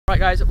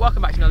guys,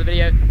 welcome back to another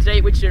video.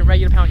 Today we're just doing a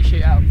regular penalty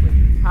shootout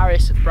with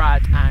Harris,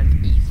 Brad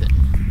and Ethan.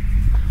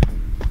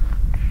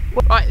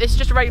 Right, this is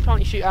just a regular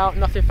penalty shootout,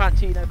 nothing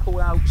fancy, no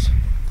call outs.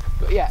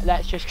 But yeah,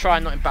 let's just try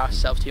and not embarrass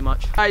ourselves too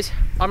much. Guys,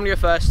 I'm gonna go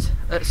first.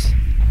 Let's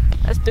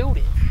do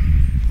it.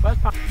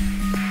 First penalty.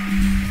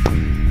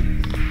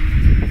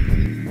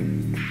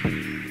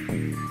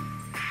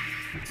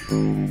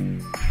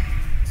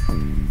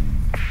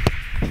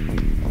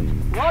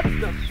 What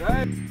the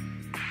shit?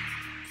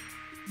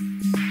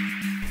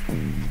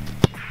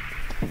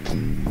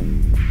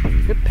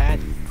 Good pad.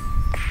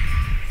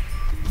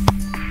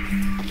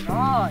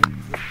 Nice.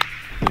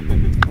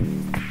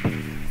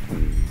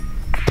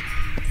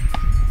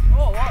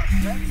 Oh, what?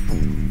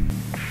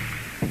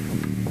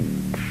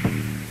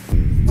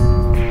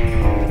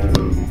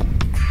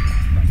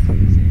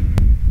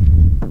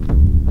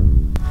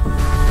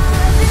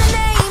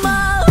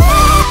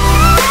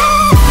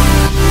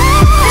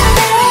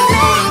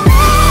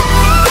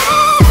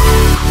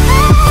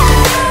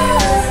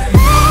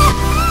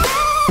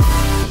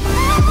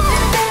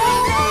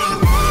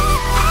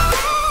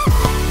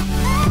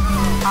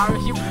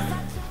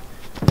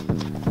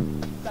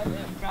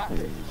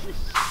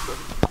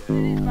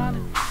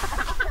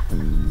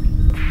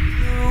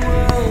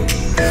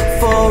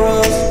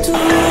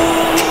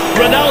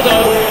 Ronaldo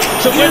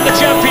to win the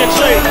Champions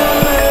League.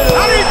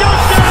 And he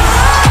does that!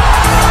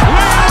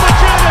 Real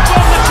Madrid have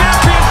won the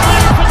Champions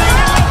League for the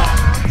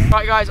 11th.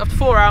 Right guys, after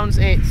 4 rounds,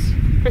 it's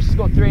Chris has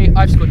scored 3,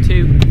 I've scored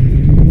 2.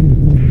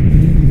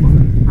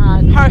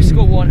 And Harris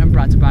scored 1 and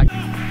Brad's back.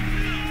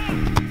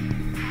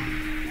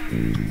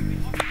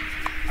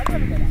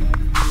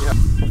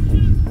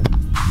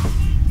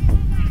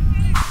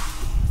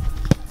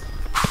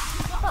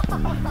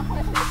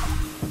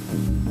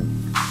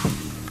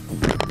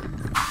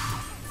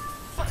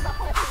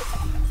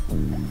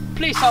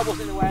 Please help us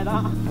in the way of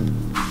that.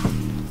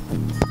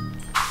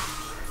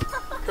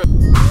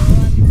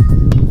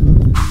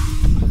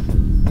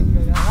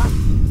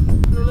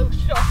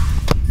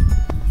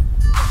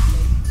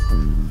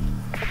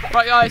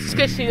 Right guys, it's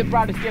good to see that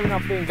Brad has given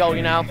up being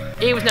goalie now.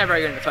 He was never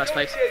very good in the first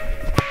place.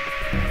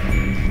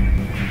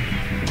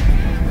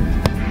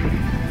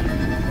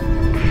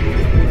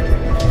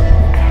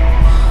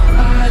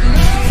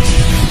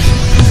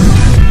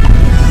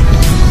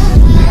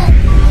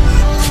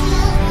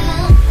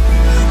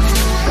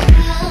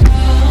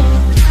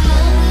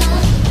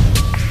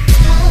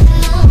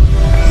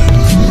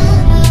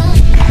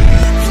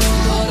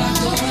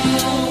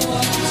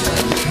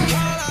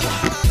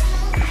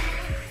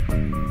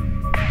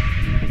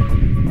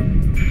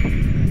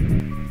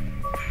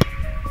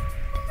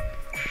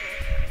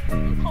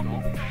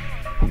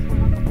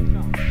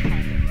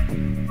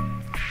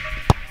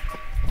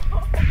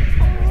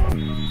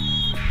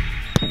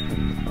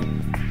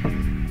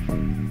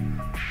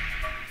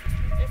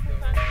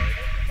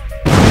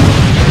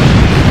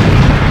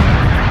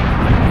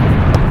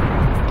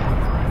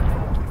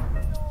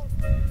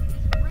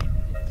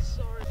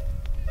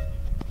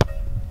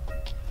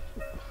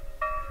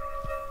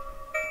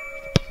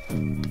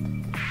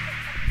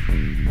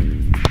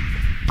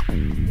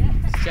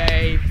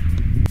 Save.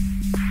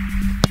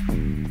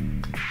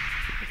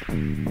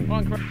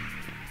 One.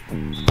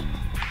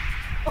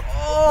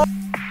 Oh.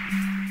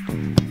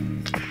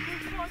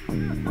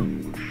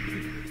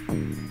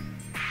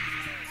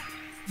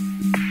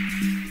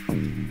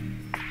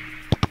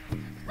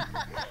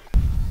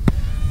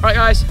 Right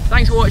guys,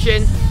 thanks for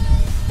watching.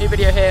 New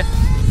video here,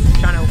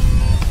 channel.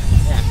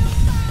 Yeah.